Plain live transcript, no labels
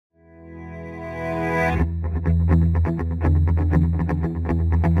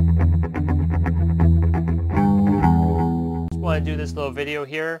want to do this little video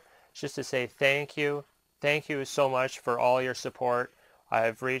here just to say thank you. Thank you so much for all your support.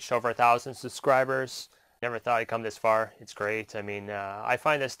 I've reached over 1,000 subscribers. Never thought I'd come this far. It's great. I mean, I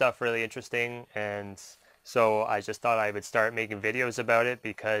find this stuff really interesting, and so I just thought I would start making videos about it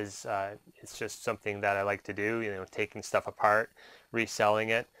because it's just something that I like to do, you know, taking stuff apart, reselling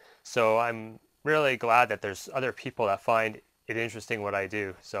it. So I'm really glad that there's other people that find it interesting what I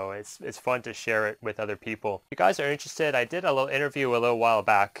do. So it's fun to share it with other people. If you guys are interested, I did a little interview a little while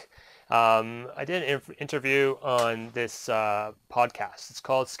back. I did an interview on this podcast. It's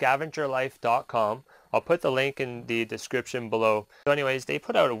called scavengerlife.com. I'll put the link in the description below. So anyways, they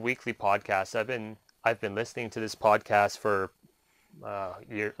put out a weekly podcast. I've been listening to this podcast for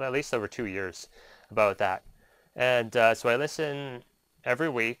at least over 2 years about that. And so I listen every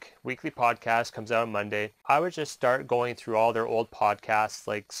week. Weekly podcast comes out on Monday. I would just start going through all their old podcasts,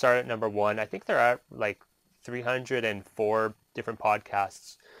 like start at number 1. I think they're at like 304 different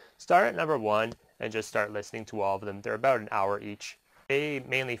podcasts. Start at number 1 and just start listening to all of them. They're about an hour each. They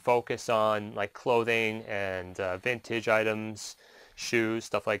mainly focus on like clothing and vintage items, shoes,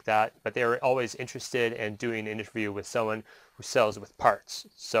 stuff like that. But they were always interested in doing an interview with someone who sells with parts.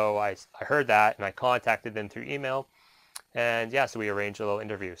 So I heard that and I contacted them through email. And yeah, so we arranged a little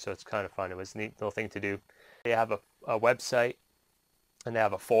interview. So it's kind of fun. It was a neat little thing to do. They have a website and they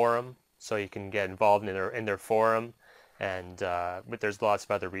have a forum, so you can get involved in their forum. And but there's lots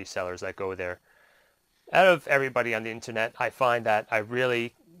of other resellers that go there. Out of everybody on the internet, I find that I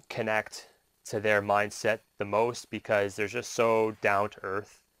really connect to their mindset the most because they're just so down to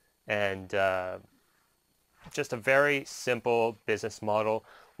earth and just a very simple business model,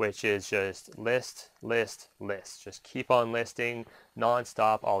 which is just list. Just keep on listing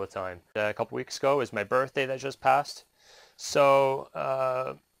non-stop all the time. A couple weeks ago was my birthday that just passed.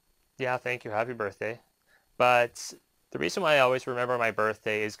 So yeah, thank you. Happy birthday. But the reason why I always remember my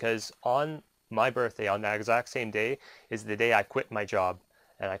birthday is because on my birthday, on that exact same day, is the day I quit my job.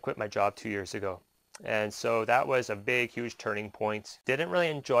 And I quit my job 2 years ago. And so that was a big, huge turning point. Didn't really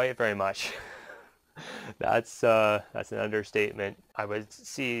enjoy it very much. That's an understatement. I would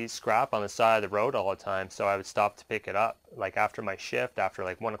see scrap on the side of the road all the time, so I would stop to pick it up. Like after my shift, after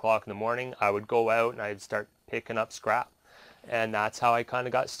like 1 o'clock in the morning, I would go out and I'd start picking up scrap. And that's how I kind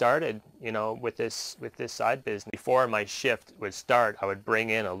of got started, you know, with this side business. Before my shift would start, I would bring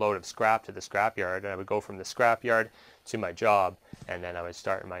in a load of scrap to the scrap yard, and I would go from the scrap yard to my job, and then I would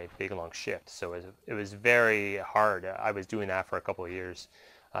start my big long shift. So it was very hard. I was doing that for a couple of years,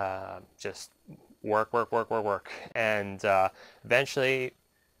 just work, and eventually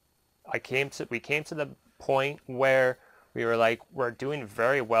we came to the point where we were like, we're doing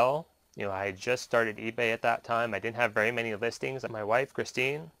very well. You know, I had just started eBay at that time. I didn't have very many listings. My wife,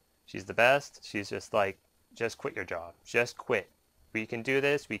 Christine, she's the best. She's just like, just quit your job. Just quit. We can do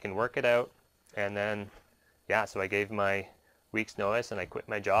this. We can work it out. And then, yeah, so I gave my week's notice and I quit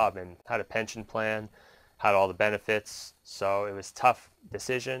my job and had a pension plan, had all the benefits. So it was a tough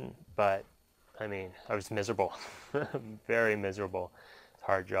decision, but I mean, I was miserable, very miserable. It's a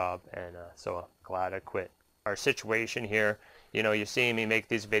hard job, and so I'm glad I quit. Our situation here, you know, you're seeing me make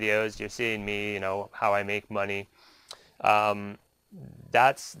these videos, you're seeing me, you know, how I make money.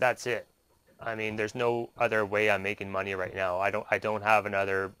 That's it. I mean, there's no other way I'm making money right now. I don't have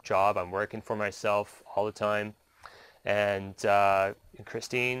another job. I'm working for myself all the time. And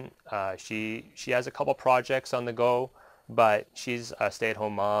Christine, she has a couple projects on the go, but she's a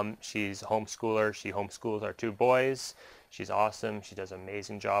stay-at-home mom. She's a homeschooler. She homeschools our 2 boys. She's awesome. She does an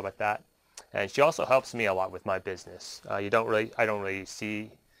amazing job at that. And she also helps me a lot with my business. I don't really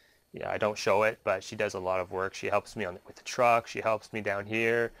see, yeah, I don't show it, but she does a lot of work. She helps me with the truck. She helps me down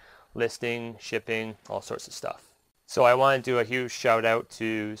here, listing, shipping, all sorts of stuff. So I want to do a huge shout out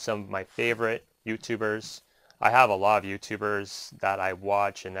to some of my favorite YouTubers. I have a lot of YouTubers that I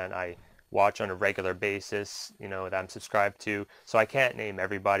watch and that I watch on a regular basis, you know, that I'm subscribed to. So I can't name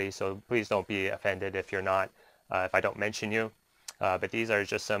everybody, so please don't be offended if you're not, if I don't mention you. But these are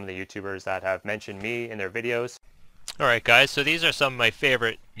just some of the YouTubers that have mentioned me in their videos. Alright guys, so these are some of my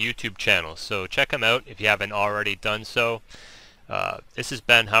favorite YouTube channels, so check them out if you haven't already done so. This is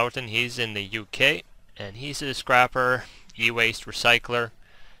Ben Houghton. He's in the UK, and he's a scrapper, e-waste recycler,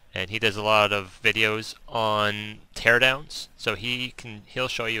 and he does a lot of videos on teardowns. So he'll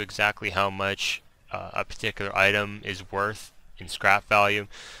show you exactly how much a particular item is worth in scrap value.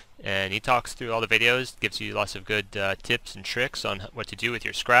 And he talks through all the videos, gives you lots of good tips and tricks on what to do with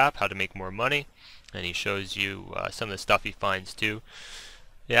your scrap, how to make more money, and he shows you some of the stuff he finds too.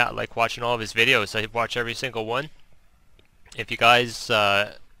 Yeah, I like watching all of his videos. I watch every single one. If you guys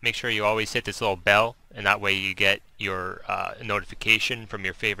make sure you always hit this little bell, and that way you get your notification from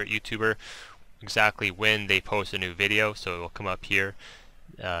your favorite YouTuber exactly when they post a new video. So it will come up here,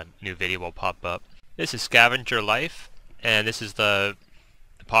 new video will pop up. This is Scavenger Life, and this is the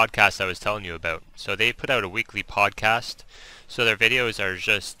podcast I was telling you about. So they put out a weekly podcast. So their videos are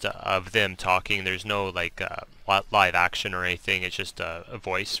just of them talking. There's no like live action or anything. It's just a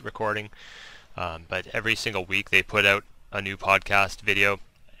voice recording. But every single week they put out a new podcast video,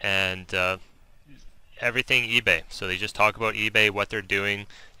 and everything eBay. So they just talk about eBay, what they're doing,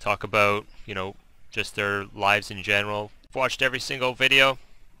 talk about, you know, just their lives in general. I've watched every single video.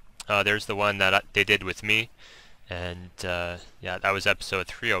 There's the one that they did with me, and yeah, that was episode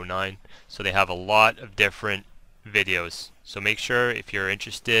 309. So they have a lot of different videos. So make sure, if you're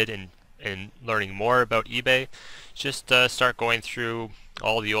interested in learning more about eBay, just start going through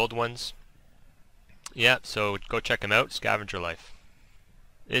all the old ones. Yeah, so go check him out, Scavenger Life.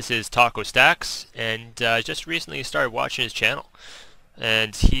 This is Taco Stacks, and just recently started watching his channel,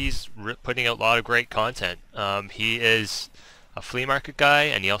 and he's putting out a lot of great content. He is a flea market guy,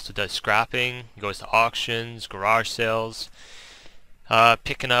 and he also does scrapping. He goes to auctions, garage sales,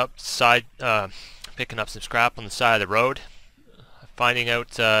 picking up some scrap on the side of the road, finding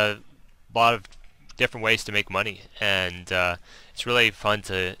out a lot of different ways to make money, and it's really fun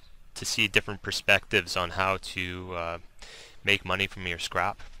to see different perspectives on how to make money from your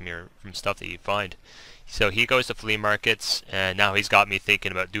scrap, from stuff that you find. So he goes to flea markets, and now he's got me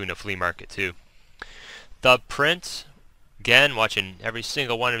thinking about doing a flea market too. The Print, again, watching every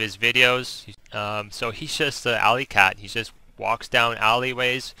single one of his videos. So he's just an alley cat. He just walks down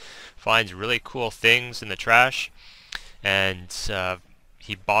alleyways, finds really cool things in the trash, and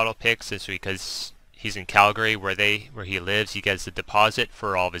he bottle picks this because he's in Calgary, where he lives. He gets a deposit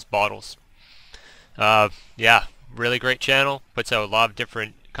for all of his bottles. Yeah, really great channel. Puts out a lot of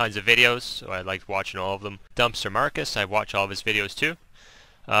different kinds of videos, so I like watching all of them. Dumpster Marcus, I watch all of his videos too.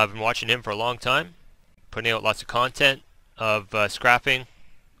 I've been watching him for a long time, putting out lots of content of scrapping,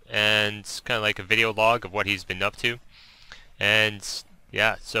 and kind of like a video log of what he's been up to. And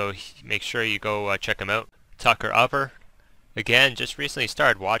yeah, so make sure you go check him out. Tucker Upper, again, just recently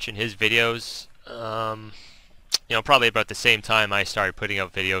started watching his videos. You know, probably about the same time I started putting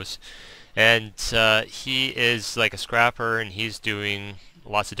out videos, and he is like a scrapper, and he's doing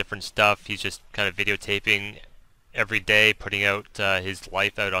lots of different stuff. He's just kind of videotaping every day, putting out his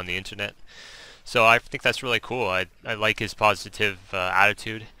life out on the internet. So I think that's really cool. I like his positive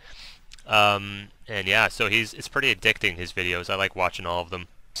attitude, and yeah, so it's pretty addicting, his videos. I like watching all of them.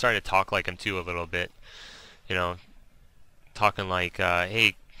 I'm starting to talk like him too a little bit, you know, talking like,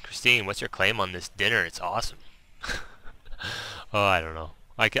 hey Christine, what's your claim on this dinner? It's awesome. Oh, I don't know.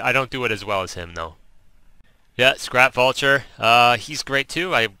 I don't do it as well as him though. Yeah, Scrap Vulture. He's great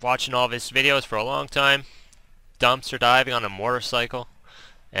too. I've watching all of his videos for a long time. Dumpster diving on a motorcycle,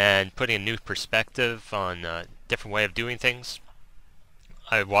 and putting a new perspective on a different way of doing things.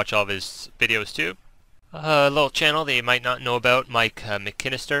 I watch all of his videos too. A little channel that you might not know about, Mike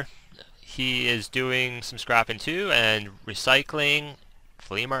McKinnister. He is doing some scrapping too, and recycling,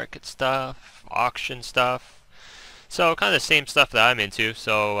 flea market stuff, auction stuff. So kind of the same stuff that I'm into.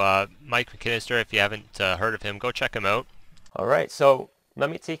 So Mike McKinnister, if you haven't heard of him, go check him out. Alright, so let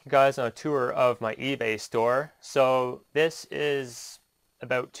me take you guys on a tour of my eBay store. So this is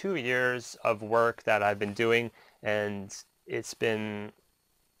about 2 years of work that I've been doing, and it's been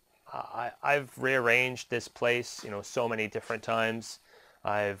I've rearranged this place, you know, so many different times.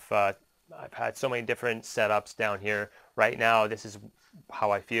 I've had so many different setups down here. Right now, this is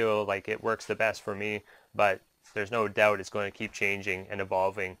how I feel like it works the best for me, but there's no doubt it's going to keep changing and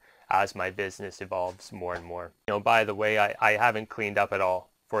evolving as my business evolves more and more. You know, by the way, I haven't cleaned up at all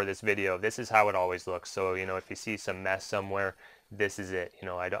for this video. This is how it always looks. So, you know, if you see some mess somewhere, this is it. You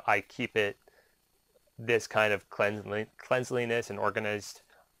know, I keep it this kind of cleanliness and organized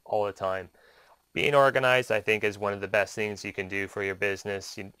all the time. Being organized, I think, is one of the best things you can do for your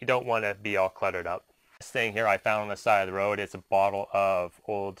business. You don't want to be all cluttered up. This thing here I found on the side of the road, it's a bottle of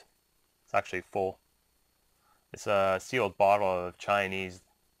old, it's actually full. It's a sealed bottle of Chinese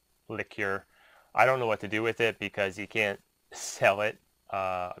liqueur. I don't know what to do with it because you can't sell it.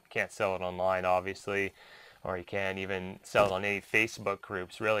 You can't sell it online, obviously, or you can't even sell it on any Facebook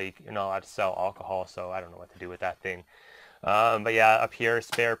groups. Really, you're not allowed to sell alcohol, so I don't know what to do with that thing. But yeah, up here,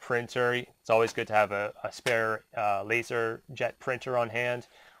 spare printer. It's always good to have a spare laser jet printer on hand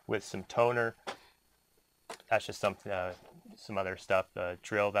with some toner. That's just some other stuff, the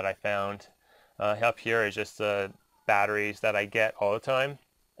drill that I found. Up here is just the batteries that I get all the time.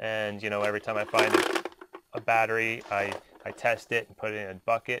 And, you know, every time I find a battery, I I test it and put it in a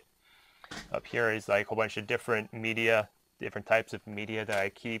bucket. Up here is like a whole bunch of different media, different types of media that I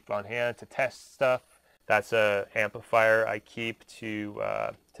keep on hand to test stuff. That's a amplifier I keep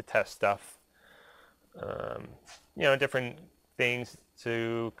to test stuff. You know, different things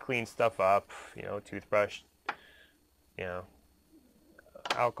to clean stuff up. You know, toothbrush. You know,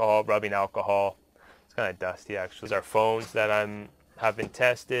 alcohol, rubbing alcohol. It's kind of dusty actually. These are phones that have been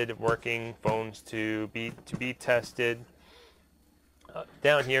tested, working phones to be tested.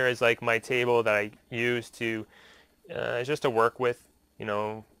 Down here is like my table that I use to just to work with. You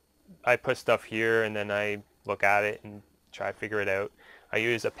know, I put stuff here and then I look at it and try to figure it out. I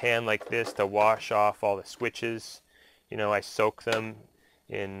use a pan like this to wash off all the switches. You know, I soak them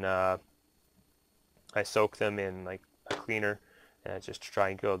in like a cleaner, and just try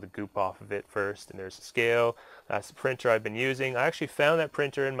and get all the goop off of it first. And there's a scale. That's the printer I've been using. I actually found that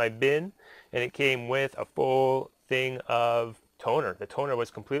printer in my bin, and it came with a full thing of toner. The toner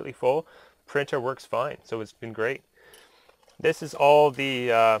was completely full. Printer works fine, so it's been great. This is all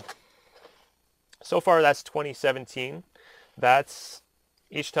the so far that's 2017. That's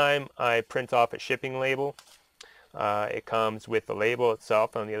each time I print off a shipping label, it comes with the label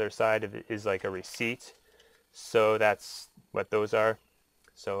itself. On the other side of it is like a receipt. So that's what those are.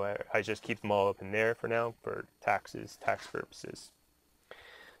 So I just keep them all up in there for now for tax purposes.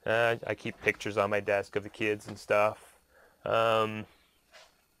 I keep pictures on my desk of the kids and stuff. Up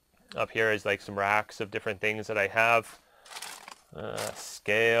here is like some racks of different things that I have.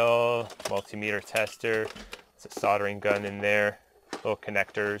 Scale, multimeter tester, it's a soldering gun in there, little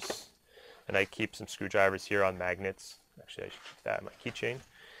connectors, and I keep some screwdrivers here on magnets. Actually, I should keep that in my keychain.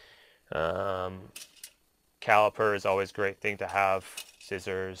 Caliper is always a great thing to have.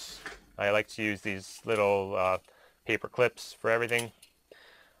 Scissors. I like to use these little paper clips for everything.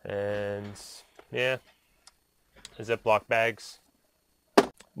 And yeah, Ziploc bags.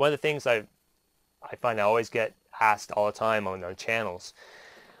 One of the things I find I always get asked all the time on the channels,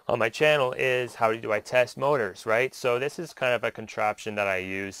 on my channel, is how do I test motors, right? So this is kind of a contraption that I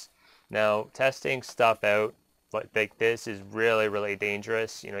use. Now, testing stuff out like this is really, really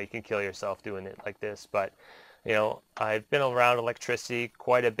dangerous. You know, you can kill yourself doing it like this, but you know, I've been around electricity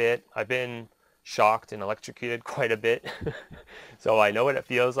quite a bit. I've been shocked and electrocuted quite a bit. So I know what it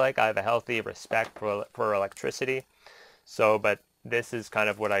feels like. I have a healthy respect for electricity. So, but this is kind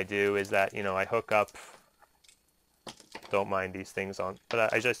of what I do, is that, you know, I hook up, don't mind these things on,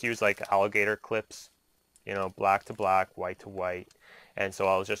 but I just use like alligator clips, you know, black to black, white to white. And so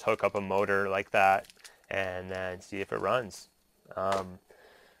I'll just hook up a motor like that and then see if it runs.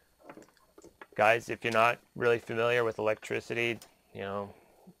 Guys, if you're not really familiar with electricity, you know,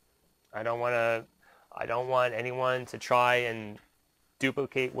 I don't want anyone to try and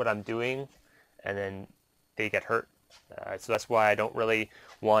duplicate what I'm doing and then they get hurt. So that's why I don't really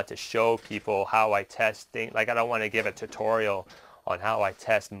want to show people how I test things. Like, I don't want to give a tutorial on how I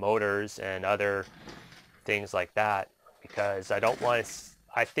test motors and other things like that, because I don't want to,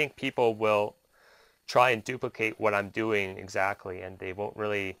 I think people will try and duplicate what I'm doing exactly, and they won't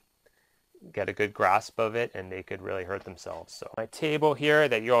really get a good grasp of it, and they could really hurt themselves. So my table here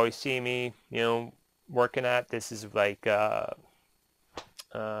that you always see me, you know, working at, this is like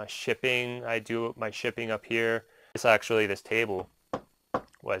shipping. I do my shipping up here. This table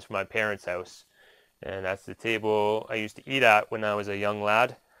was from my parents' house, and that's the table I used to eat at when I was a young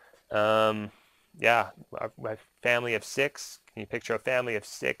lad. Yeah, my family of 6. Can you picture a family of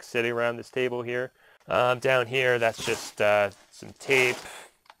 6 sitting around this table here? Down here, that's just some tape,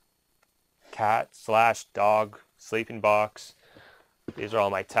 cat/dog sleeping box. These are all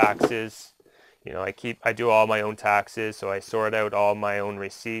my taxes. You know, I do all my own taxes, so I sort out all my own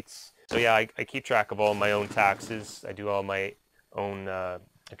receipts. So yeah, I keep track of all my own taxes. I do all my own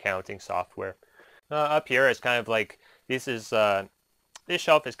accounting software. Up here is kind of like, this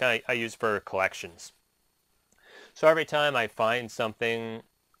shelf is kind of, I use for collections. So every time I find something,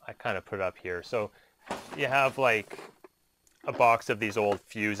 I kind of put it up here. So you have like a box of these old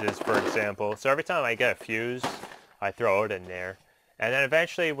fuses, for example. So every time I get a fuse, I throw it in there. And then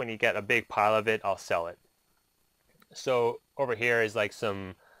eventually when you get a big pile of it, I'll sell it. So over here is like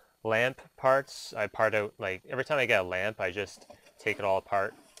some lamp parts. I part out, like every time I get a lamp, I just take it all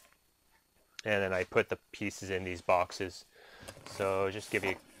apart. And then I put the pieces in these boxes. So just give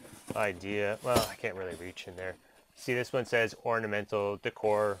you an idea. Well, I can't really reach in there. See, this one says ornamental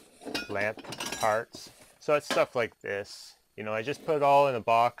decor lamp parts. So it's stuff like this. You know, I just put it all in a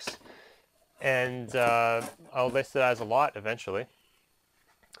box, and I'll list it as a lot eventually.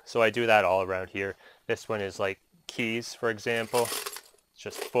 So I do that all around here. This one is like keys, for example. It's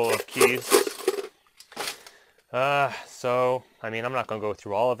just full of keys. So, I mean, I'm not going to go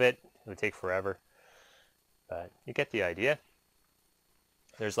through all of it. It would take forever. But you get the idea.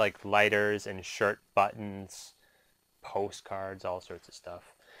 There's like lighters and shirt buttons, postcards, all sorts of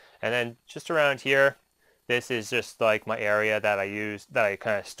stuff. And then just around here, this is just like my area that I use, that I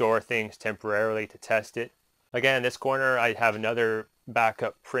kind of store things temporarily to test it. Again, in this corner, I have another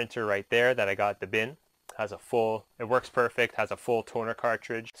backup printer right there that I got at the bin. Has a full, it works perfect, has a full toner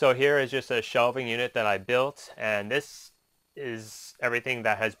cartridge. So here is just a shelving unit that I built, and this is everything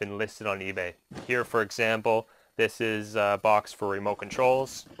that has been listed on eBay. Here, for example, this is a box for remote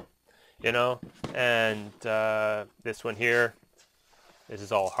controls, you know, and this one here, this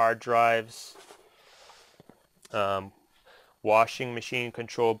is all hard drives, washing machine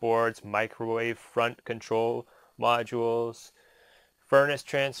control boards, microwave front control modules, furnace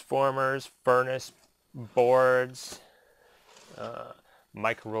transformers, furnace boards,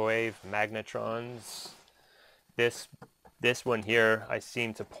 microwave magnetrons. This one here I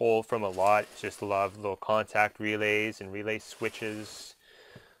seem to pull from a lot. It's just a lot of little contact relays and relay switches.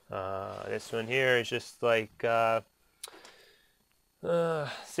 This one here is just like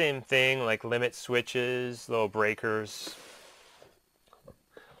same thing, like limit switches, little breakers,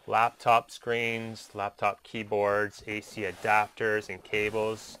 laptop screens, laptop keyboards, AC adapters and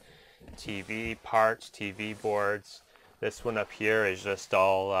cables, TV parts, TV boards. This one up here is just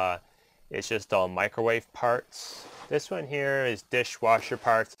all microwave parts. This one here is dishwasher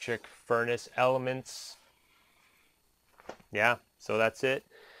parts, electric furnace elements. Yeah, so that's it.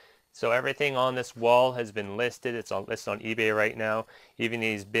 So everything on this wall has been listed. It's listed on eBay right now. Even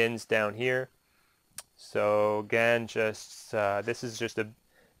these bins down here. So again, just this is just a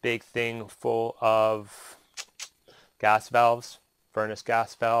big thing full of gas valves, furnace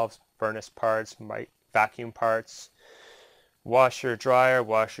gas valves, furnace parts, vacuum parts, washer dryer,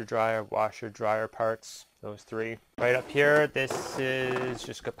 washer dryer, washer dryer parts. Those three. Right up here, this is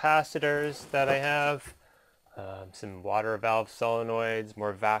just capacitors that I have. Some water valve solenoids,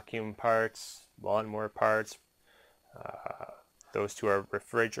 more vacuum parts, lawnmower parts. Those two are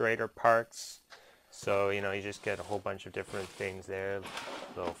refrigerator parts. So, you know, you just get a whole bunch of different things there.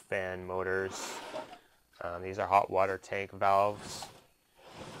 Little fan motors. These are hot water tank valves.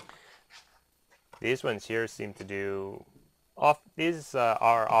 These ones here seem to do these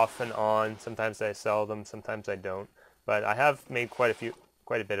are off and on. Sometimes I sell them, sometimes I don't. But I have made quite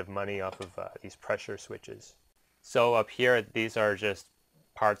a bit of money off of these pressure switches. So up here, these are just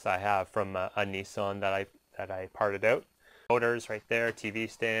parts I have from a Nissan that I parted out. Motors right there, TV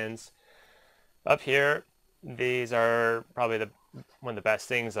stands. Up here, these are probably one of the best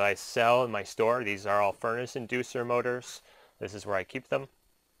things that I sell in my store. These are all furnace inducer motors. This is where I keep them.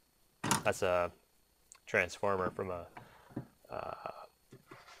 That's a transformer from a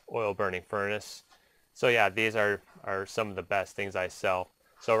oil burning furnace. So yeah, these are some of the best things I sell.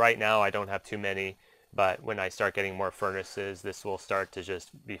 So right now I don't have too many, but when I start getting more furnaces, this will start to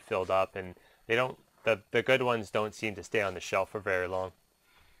just be filled up, and the good ones don't seem to stay on the shelf for very long.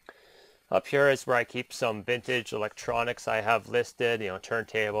 Up here is where I keep some vintage electronics I have listed, you know,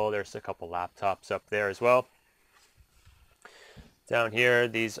 turntable. There's a couple laptops up there as well. Down here,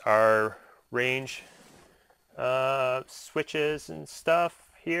 these are range switches and stuff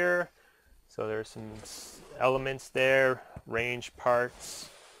here. So there's some elements there, range parts.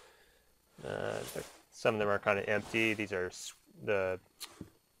 Some of them are kind of empty. These are the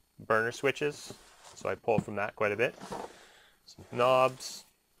burner switches, so I pull from that quite a bit. Some knobs,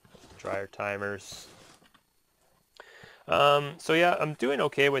 dryer timers. So yeah, I'm doing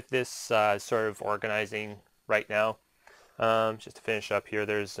okay with this sort of organizing right now. Just to finish up here,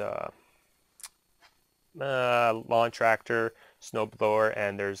 there's lawn tractor, snow blower,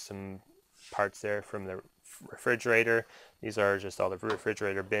 and there's some parts there from the refrigerator. These are just all the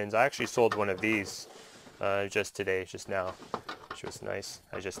refrigerator bins. I actually sold one of these just today, just now, which was nice.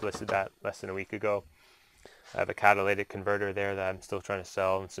 I just listed that less than a week ago. I have a catalytic converter there that I'm still trying to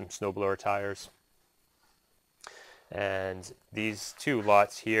sell, and some snowblower tires. And these two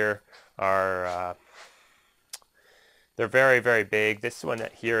lots here are they're very, very big. This one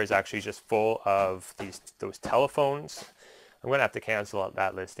here is actually just full of those telephones. I'm going to have to cancel out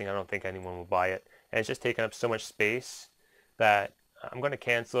that listing. I don't think anyone will buy it. And it's just taking up so much space that I'm going to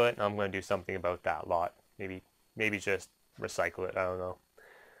cancel it, and I'm going to do something about that lot. Maybe just recycle it. I don't know.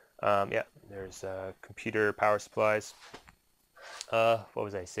 Yeah, there's computer power supplies. What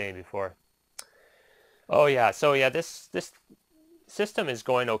was I saying before? Oh yeah, so yeah, this system is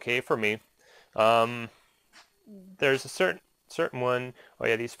going okay for me. There's a certain one. Oh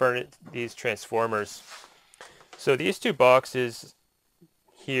yeah, these transformers. So these two boxes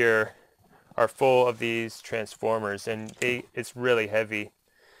here are full of these transformers, and it's really heavy.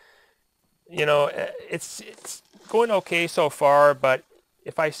 You know, it's going okay so far, but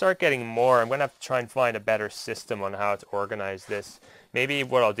if I start getting more, I'm going to have to try and find a better system on how to organize this. Maybe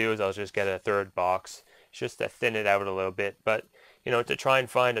what I'll do is I'll just get a third box just to thin it out a little bit. But, you know, to try and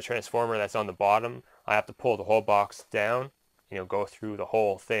find a transformer that's on the bottom, I have to pull the whole box down, you know, go through the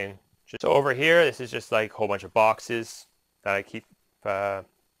whole thing. So over here, this is just like a whole bunch of boxes that I keep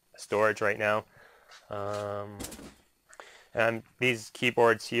storage right now. And these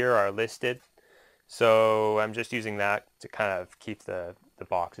keyboards here are listed. So I'm just using that to kind of keep the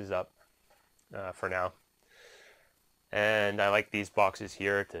boxes up for now. And I like these boxes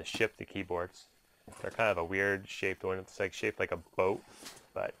here to ship the keyboards. They're kind of a weird shaped one. It's like shaped like a boat,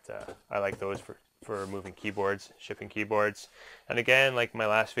 but I like those for moving keyboards, shipping keyboards. And again, like my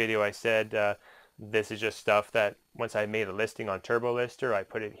last video, I said this is just stuff that once I made a listing on Turbo Lister, I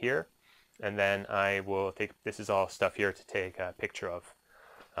put it here, and then I will take, this is all stuff here to take a picture of.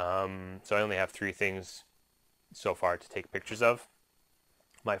 So I only have 3 things so far to take pictures of.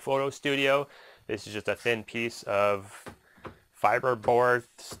 My photo studio, this is just a thin piece of fiberboard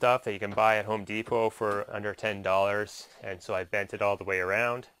stuff that you can buy at Home Depot for under $10. And so I bent it all the way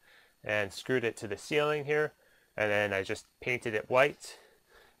around and screwed it to the ceiling here. And then I just painted it white.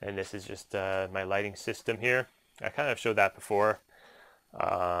 And this is just my lighting system here. I kind of showed that before.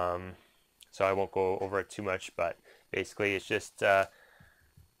 So I won't go over it too much, but basically it's just, you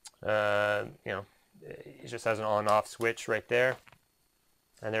know, it just has an on-off switch right there.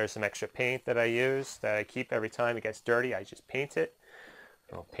 And there's some extra paint that I use that I keep every time it gets dirty. I just paint it.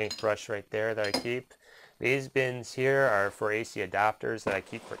 A little paintbrush right there that I keep. These bins here are for AC adapters that I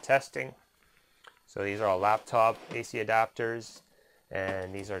keep for testing. So these are all laptop AC adapters.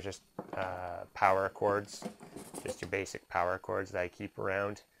 And these are just power cords. Just your basic power cords that I keep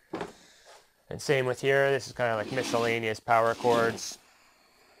around. And same with here. This is kind of like miscellaneous power cords.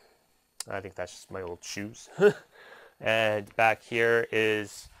 I think that's just my old shoes. And back here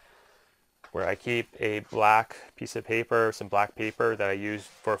is where I keep a black piece of paper, some black paper that I use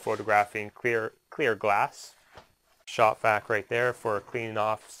for photographing clear glass. Shop vac right there for cleaning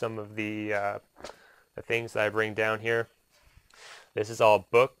off some of the things that I bring down here. This is all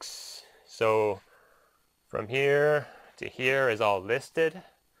books. So from here to here is all listed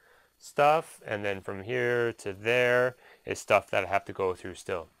stuff, and then from here to there is stuff that I have to go through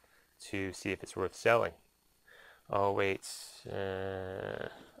still to see if it's worth selling. Oh wait,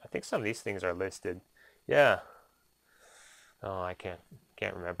 I think some of these things are listed. Yeah. Oh, I can't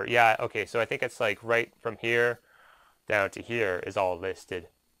remember. Yeah, okay, so I think it's like right from here down to here is all listed.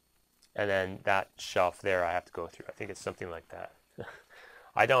 And then that shelf there I have to go through. I think it's something like that.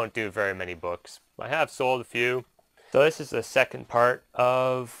 I don't do very many books. I have sold a few. So this is the second part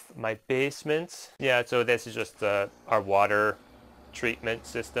of my basement. Yeah, so this is just our water treatment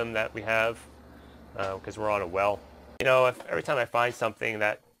system that we have. Because we're on a well. You know, every time I find something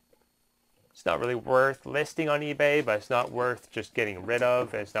that it's not really worth listing on eBay, but it's not worth just getting rid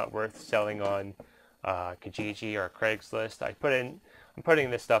of, and it's not worth selling on Kijiji or Craigslist, I'm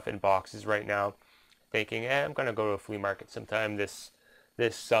putting this stuff in boxes right now, thinking, I'm going to go to a flea market sometime this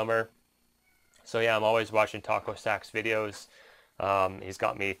summer. So yeah, I'm always watching Taco Stack's videos. He's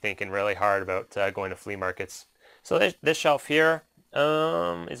got me thinking really hard about going to flea markets. So this shelf here,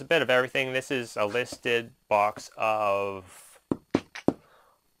 is a bit of everything. This is a listed box of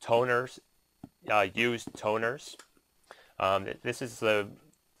toners, used toners. This is the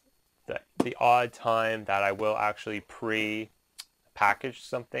odd time that I will actually pre-package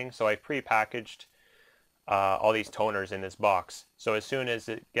something. So I pre-packaged all these toners in this box. So as soon as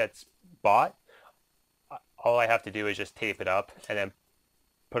it gets bought, all I have to do is just tape it up and then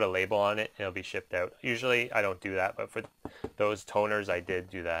put a label on it and it'll be shipped out. Usually I don't do that, but for those toners I did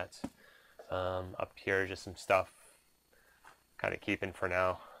do that. Up here just some stuff kind of keeping for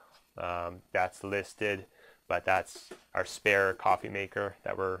now. That's listed, but that's our spare coffee maker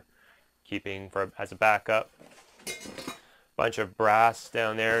that we're keeping as a backup. Bunch of brass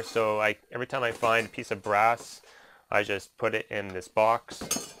down there, so every time I find a piece of brass I just put it in this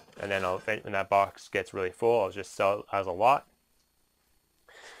box, and then when that box gets really full I'll just sell it as a lot.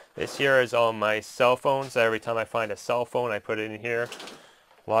 This here is all my cell phones. Every time I find a cell phone, I put it in here.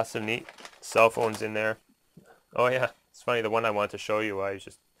 Lots of neat cell phones in there. Oh yeah, it's funny, the one I wanted to show you, I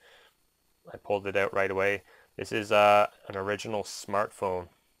pulled it out right away. This is an original smartphone.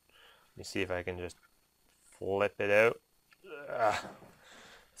 Let me see if I can just flip it out.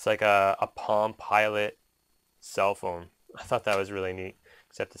 It's like a Palm Pilot cell phone. I thought that was really neat,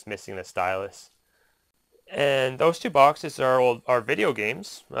 except it's missing the stylus. And those two boxes are video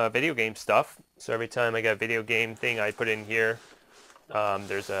games, video game stuff. So every time I get a video game thing, I put in here.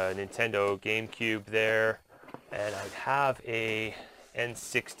 There's a Nintendo GameCube there, and I have a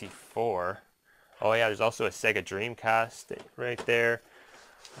N64. Oh yeah, there's also a Sega Dreamcast right there.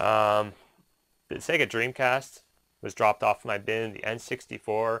 The Sega Dreamcast was dropped off my bin. The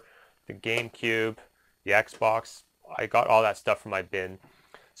N64, the GameCube, the Xbox. I got all that stuff from my bin.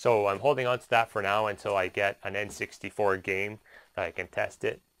 So I'm holding on to that for now until I get an N64 game that I can test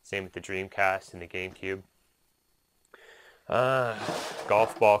it. Same with the Dreamcast and the GameCube.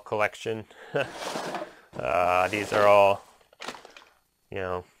 Golf ball collection. These are all, you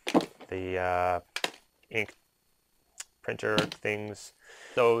know, the ink printer things.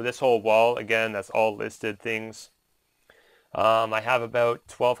 So this whole wall, again, that's all listed things. I have about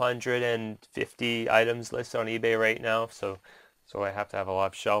 1,250 items listed on eBay right now, so I have to have a lot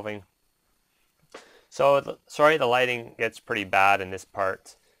of shelving. So sorry the lighting gets pretty bad in this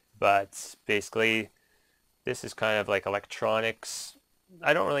part, but basically this is kind of like electronics.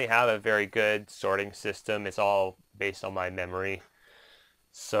 I don't really have a very good sorting system. It's all based on my memory.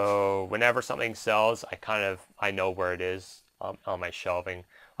 So whenever something sells, I know where it is on my shelving.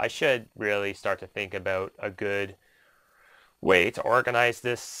 I should really start to think about a good way to organize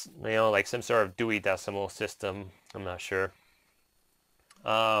this, like some sort of Dewey Decimal System. I'm not sure.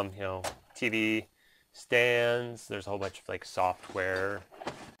 TV stands. There's a whole bunch of like software.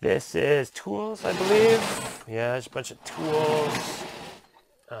 This is tools, I believe. Yeah, there's a bunch of tools.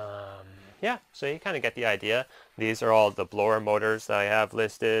 Yeah, so you kind of get the idea. These are all the blower motors that I have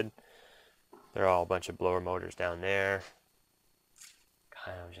listed. They're all a bunch of blower motors down there.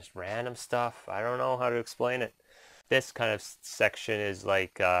 Kind of just random stuff. I don't know how to explain it. This kind of section is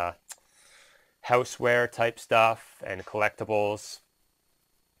like houseware type stuff and collectibles.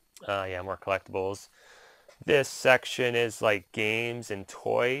 Yeah, more collectibles. This section is like games and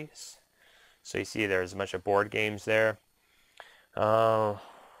toys. So you see there's a bunch of board games there. Yeah.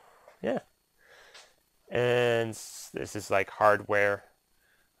 And this is like hardware,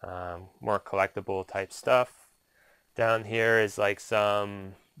 more collectible type stuff. Down here is like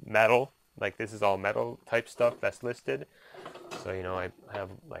some metal. Like this is all metal type stuff that's listed. So, I have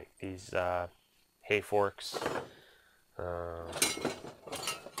like these hay forks. All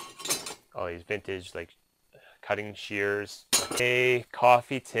these vintage like cutting shears. A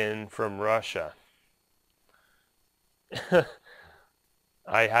coffee tin from Russia.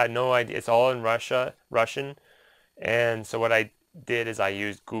 I had no idea. It's all in Russian. And so what I did is I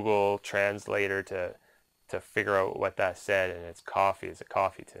used Google Translator to figure out what that said, and it's coffee. It's a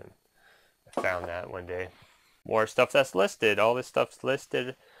coffee tin. I found that one day. More stuff that's listed. All this stuff's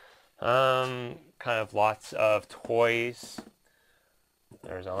listed. Kind of lots of toys.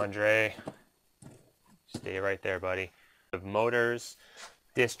 There's Andre. Stay right there, buddy. Motors,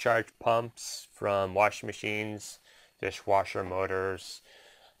 discharge pumps from washing machines, dishwasher motors,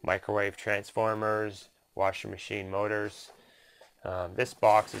 microwave transformers, washing machine motors. This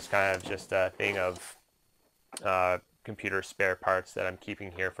box is kind of just a thing of computer spare parts that I'm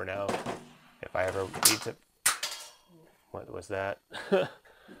keeping here for now. If I ever need to... What was that? If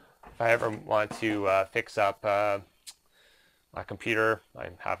I ever want to fix up my computer, I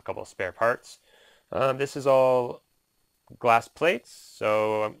have a couple of spare parts. This is all glass plates,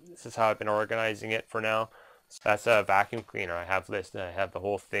 so this is how I've been organizing it for now. So that's a vacuum cleaner I have listed. I have the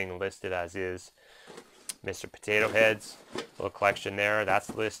whole thing listed as is. Mr. Potato Heads, little collection there,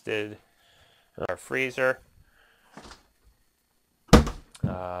 that's listed. Our freezer.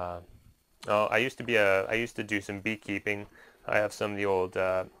 I used to do some beekeeping. I have some of the old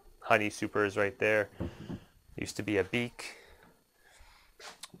honey supers right there. Used to be a beak.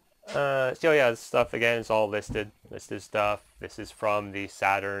 So yeah, this stuff again is all listed stuff. This is from the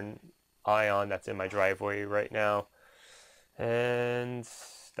Saturn Ion that's in my driveway right now, and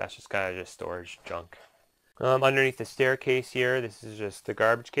that's just kind of just storage junk. Underneath the staircase here, this is just the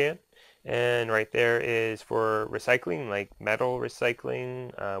garbage can, and right there is for recycling, like metal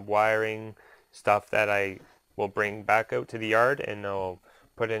recycling, wiring, stuff that I will bring back out to the yard and I'll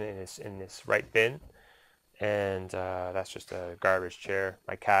put in this right bin. And that's just a garbage chair.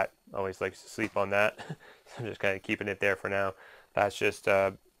 My cat always likes to sleep on that. So I'm just kind of keeping it there for now. That's just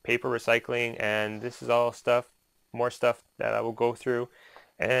paper recycling, and this is all stuff, more stuff that I will go through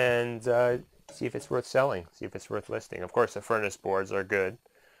and see if it's worth selling, see if it's worth listing. Of course, the furnace boards are good.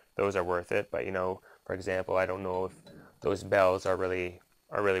 Those are worth it. But for example, I don't know if those bells are really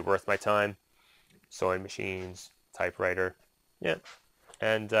worth my time. Sewing machines, typewriter, yeah.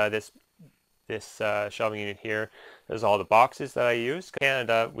 And this shelving unit here, there's all the boxes that I use. In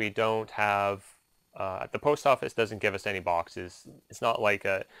Canada, we don't have The post office doesn't give us any boxes. It's not like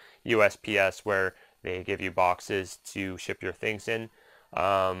a USPS where they give you boxes to ship your things in.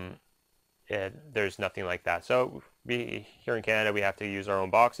 There's nothing like that. So here in Canada, we have to use our own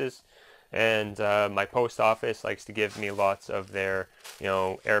boxes. And my post office likes to give me lots of their,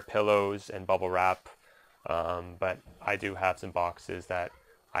 air pillows and bubble wrap. But I do have some boxes that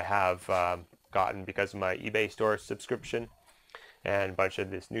I have gotten because of my eBay store subscription, and a bunch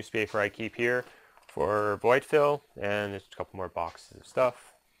of this newspaper I keep here for void fill, and there's a couple more boxes of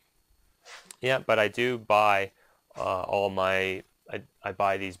stuff. Yeah, but I do buy I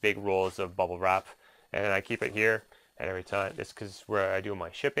buy these big rolls of bubble wrap, and I keep it here. And every time, this is where I do my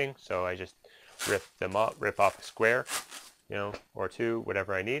shipping, so I just rip off a square, or two,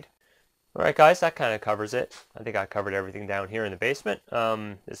 whatever I need. All right, guys, that kind of covers it. I think I covered everything down here in the basement.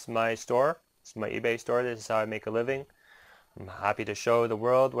 This is my store. This is my eBay store. This is how I make a living. I'm happy to show the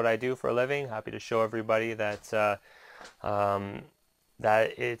world what I do for a living. Happy to show everybody that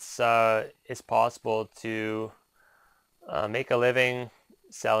that it's possible to make a living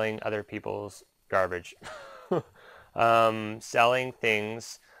selling other people's garbage. Selling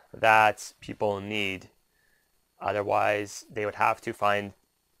things that people need. Otherwise, they would have to find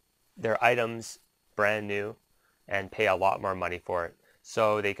their items brand new and pay a lot more money for it.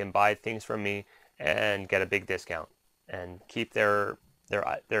 So they can buy things from me and get a big discount and keep their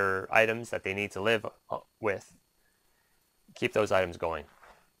items that they need to live with. Keep those items going.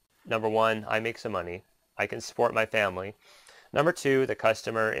 Number one, I make some money. I can support my family. Number two, the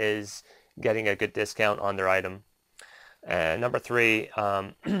customer is getting a good discount on their item. And number three,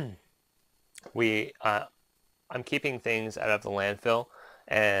 I'm keeping things out of the landfill,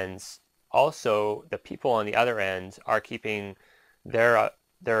 and also the people on the other end are keeping their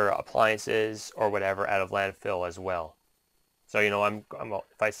appliances or whatever out of landfill as well. So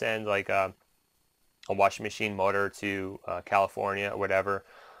if I send like a washing machine motor to California or whatever,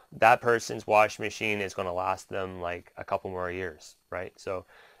 that person's washing machine is going to last them like a couple more years, right? So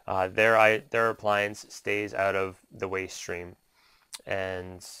their appliance stays out of the waste stream.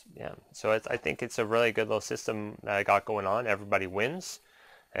 And yeah, so I think it's a really good little system that I got going on. Everybody wins.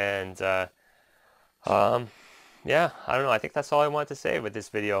 And yeah, I don't know. I think that's all I wanted to say with this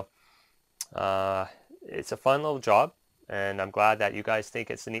video. It's a fun little job, and I'm glad that you guys think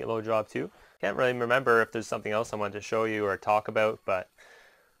it's a neat little job too. Can't really remember if there's something else I wanted to show you or talk about, but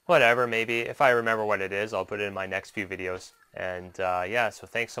whatever, maybe if I remember what it is, I'll put it in my next few videos. And yeah, so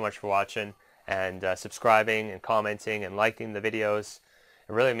thanks so much for watching and subscribing and commenting and liking the videos.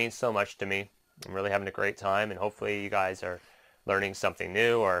 It really means so much to me. I'm really having a great time, and hopefully you guys are learning something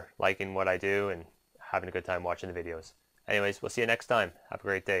new or liking what I do and having a good time watching the videos. Anyways, we'll see you next time. Have a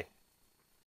great day.